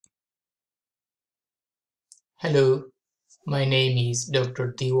Hello, my name is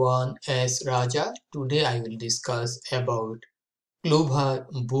Dr. Dewan S. Raja. Today I will discuss about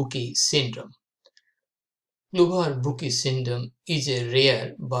Kluver-Bucy Syndrome. Kluver-Bucy Syndrome is a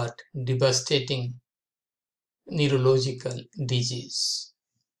rare but devastating neurological disease.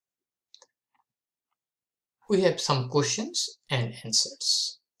 We have some questions and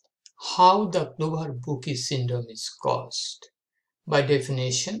answers. How the Kluver-Bucy Syndrome is caused? By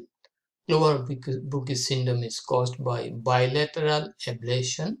definition, Kluver-Bucy Syndrome is caused by bilateral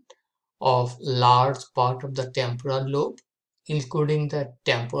ablation of large part of the temporal lobe, including the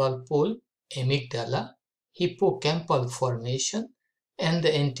temporal pole, amygdala, hippocampal formation, and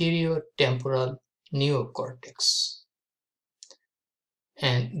the anterior temporal neocortex.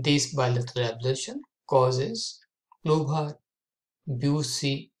 And this bilateral ablation causes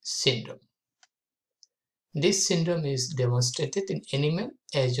Kluver-Bucy syndrome. This syndrome is demonstrated in animal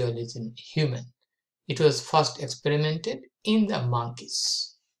as well as in human. It was first experimented in the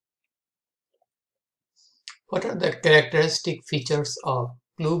monkeys. What are the characteristic features of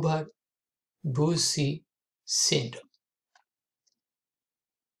Kluver-Bucy syndrome?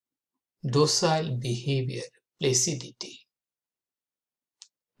 Docile behavior, placidity.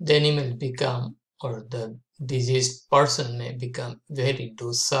 The animal become, or the diseased person may become very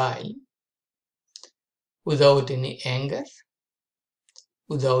docile without any anger,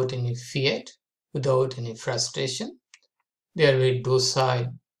 without any fear, without any frustration. They are very docile,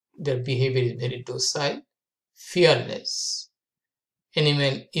 their behavior is very docile, fearless.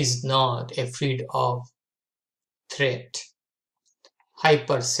 Animal is not afraid of threat.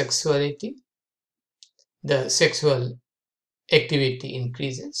 Hypersexuality, the sexual activity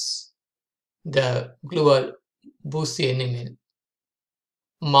increases. The Kluver-Bucy animal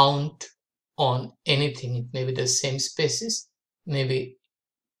mount on anything. It may be the same species, maybe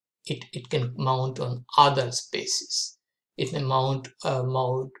it can mount on other species. It may mount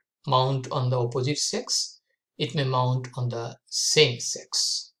on the opposite sex. It may mount on the same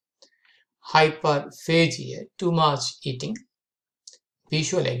sex. Hyperphagia, too much eating.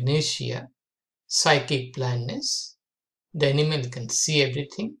 Visual agnosia, psychic blindness. The animal can see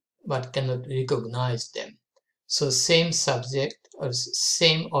everything but cannot recognize them. So same subject or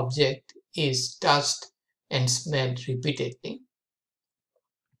same object is touched and smelled repeatedly.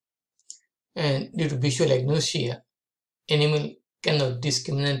 And due to visual agnosia, animal cannot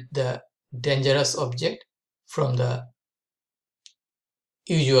discriminate the dangerous object from the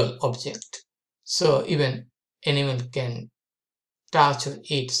usual object. So even animal can touch or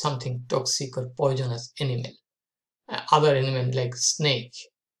eat something toxic or poisonous animal. Other animal like snake.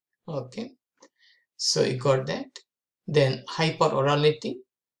 Okay, so you got that. Then hyperorality.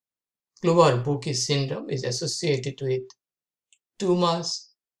 Kluver-Bucy syndrome is associated with too much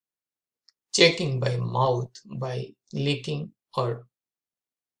checking by mouth, by licking or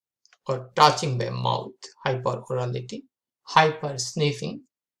touching by mouth. Hyperorality. Hyper sniffing,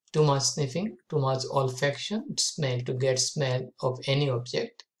 too much olfaction, smell, to get smell of any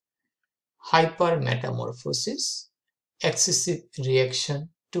object. Hypermetamorphosis, excessive reaction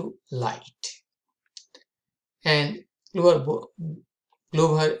to light. And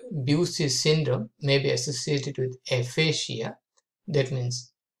Kluver-Bucy syndrome may be associated with aphasia, that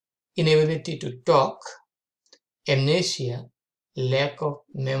means inability to talk, amnesia, lack of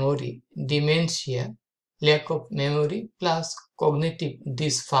memory, dementia, lack of memory plus cognitive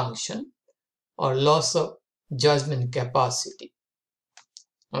dysfunction or loss of judgment capacity.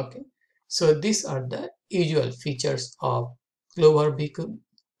 Okay, so these are the usual features of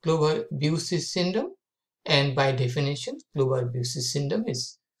Kluver-Bucy syndrome, and by definition, Kluver-Bucy syndrome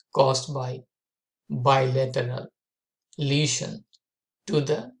is caused by bilateral lesion to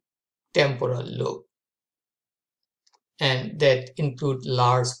the temporal lobe, and that include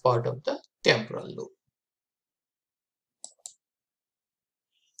large part of the temporal lobe.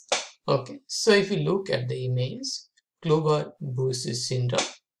 Okay, so if you look at the image, Kluver-Bucy syndrome.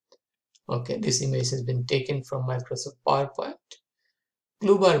 Okay, this image has been taken from Microsoft PowerPoint.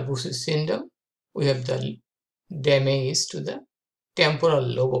 Kluver-Bucy syndrome, we have the damage to the temporal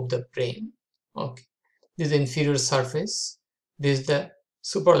lobe of the brain. Okay, this is the inferior surface. This is the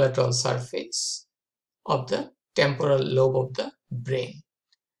superlateral surface of the temporal lobe of the brain.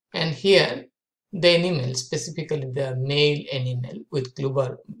 And here, the animal, specifically the male animal with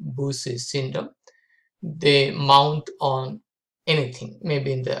Kluver-Bucy syndrome, they mount on anything,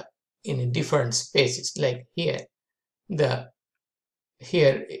 maybe in different spaces. Like here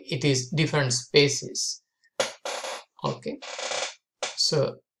it is different spaces. Okay,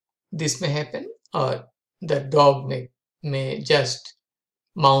 so this may happen, or the dog may just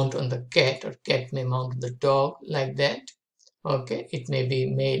mount on the cat, or cat may mount on the dog, like that. Okay, it may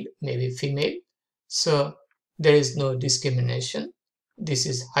be male, maybe female. So there is no discrimination. This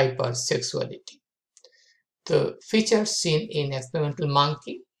is hypersexuality. The features seen in experimental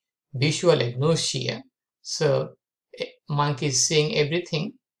monkey: visual agnosia. So a monkey is seeing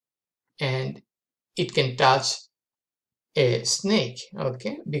everything, and it can touch a snake,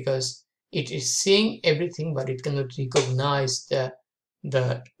 okay, because it is seeing everything, but it cannot recognize the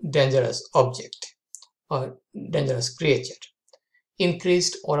dangerous object or dangerous creature.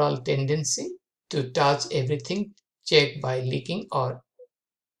 Increased oral tendency to touch everything, check by licking or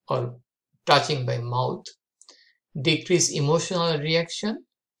touching by mouth. Decreased emotional reaction,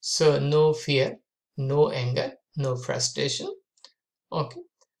 so no fear, no anger, no frustration. Okay,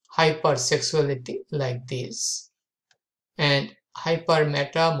 hypersexuality, like this. And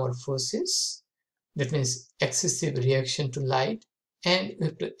hypermetamorphosis, that means excessive reaction to light. And we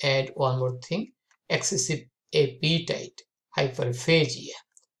have to add one more thing: excessive appetite, hyperphagia,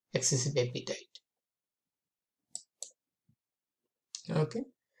 excessive appetite. Okay,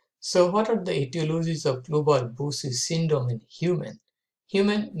 so what are the etiologies of Kluver-Bucy syndrome in human?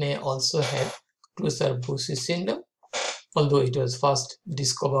 Human may also have Kluver-Bucy syndrome, although it was first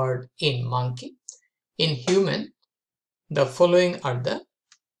discovered in monkey. In human, the following are the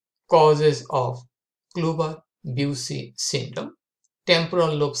causes of Kluver-Bucy syndrome: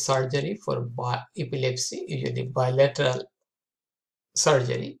 temporal lobe surgery for epilepsy, usually bilateral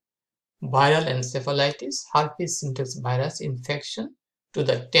surgery; viral encephalitis, herpes simplex virus infection to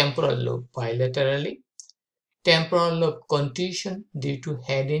the temporal lobe bilaterally; temporal lobe contusion due to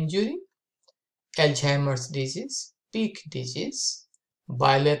head injury; Alzheimer's disease, peak disease;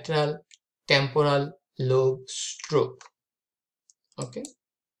 bilateral temporal lobe stroke. Okay.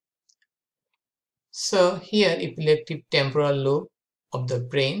 So here epileptic temporal lobe of the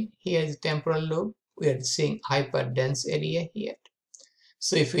brain, here is temporal lobe. We are seeing hyperdense area here.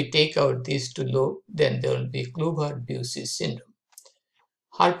 So if we take out these two lobes, then there will be Kluver-Bucy syndrome.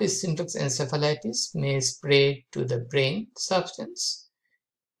 Herpes simplex encephalitis may spread to the brain substance.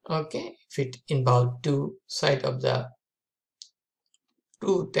 Okay, if it involves two sides of the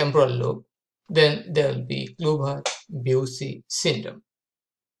two temporal lobe, then there will be Kluver-Bucy syndrome.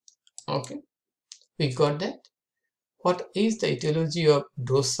 Okay, we got that. What is the etiology of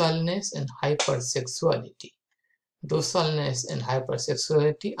dosalness and hypersexuality? Dosalness and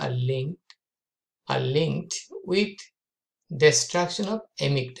hypersexuality are linked with destruction of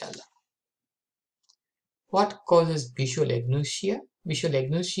amygdala. What causes visual agnosia? Visual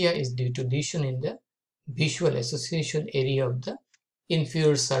agnosia is due to lesion in the visual association area of the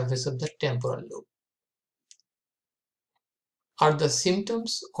inferior surface of the temporal lobe. Are the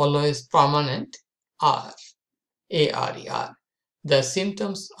symptoms always permanent? ARER. The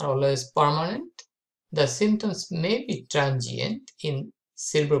symptoms are always permanent. The symptoms may be transient in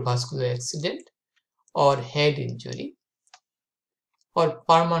cerebrovascular accident or head injury, or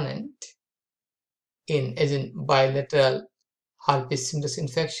permanent as in bilateral herpes simplex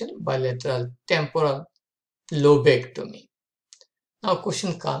infection, bilateral temporal lobectomy. Now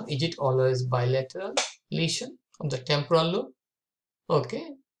question comes, is it always bilateral lesion of the temporal lobe?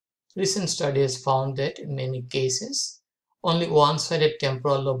 Okay, recent studies found that in many cases only one-sided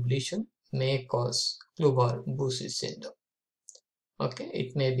temporal lobe lesion may cause Kluver-Bucy syndrome. Okay,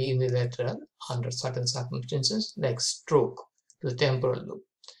 it may be unilateral under certain circumstances like stroke to the temporal lobe.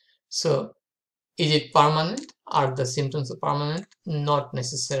 So is it permanent? Are the symptoms permanent? Not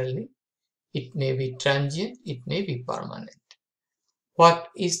necessarily. It may be transient, it may be permanent. What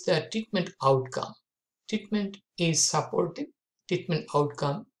is the treatment outcome? Treatment is supportive. Treatment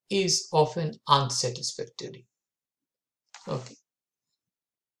outcome is often unsatisfactory. Okay.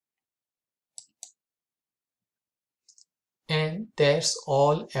 And that's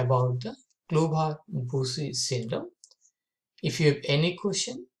all about the Kluver-Bucy syndrome. If you have any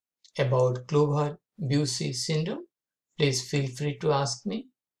question about Kluver-Bucy syndrome, please feel free to ask me.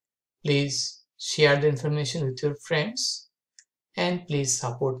 Please share the information with your friends, and please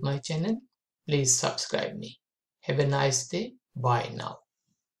support my channel. Please subscribe me. Have a nice day. Bye now.